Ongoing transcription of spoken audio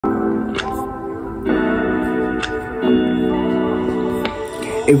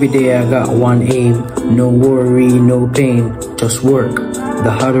Every day I got one aim, no worry, no pain, just work.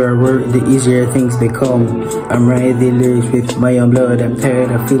 The harder I work, the easier things become. I'm writing the lyrics with my own blood. I'm tired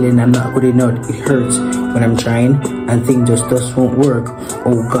of feeling I'm not good enough. It hurts when I'm trying and things just won't work.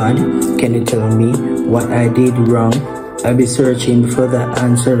 Oh God, can you tell me what I did wrong? I've been searching for the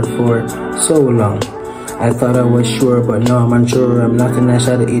answer for so long. I thought I was sure, but now I'm unsure. I'm nothing I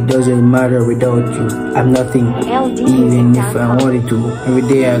said, it doesn't matter without you. I'm nothing, even if I wanted to. Every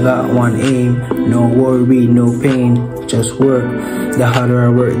day I got one aim, no worry, no pain, just work. The harder I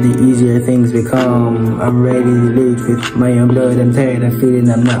work, the easier things become. I'm ready to live with my own blood. I'm tired of feeling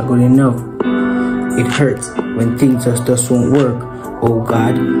I'm not good enough. It hurts when things just won't work. Oh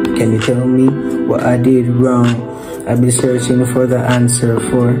God, can you tell me what I did wrong? I've been searching for the answer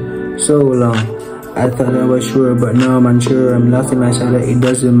for so long. I thought I was sure, but now I'm unsure. I'm nothing myself, it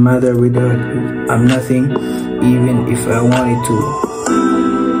doesn't matter without you. I'm nothing, even if I wanted to.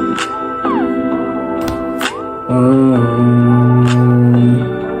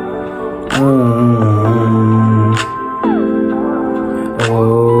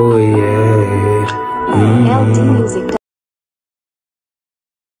 Oh yeah. LD Music.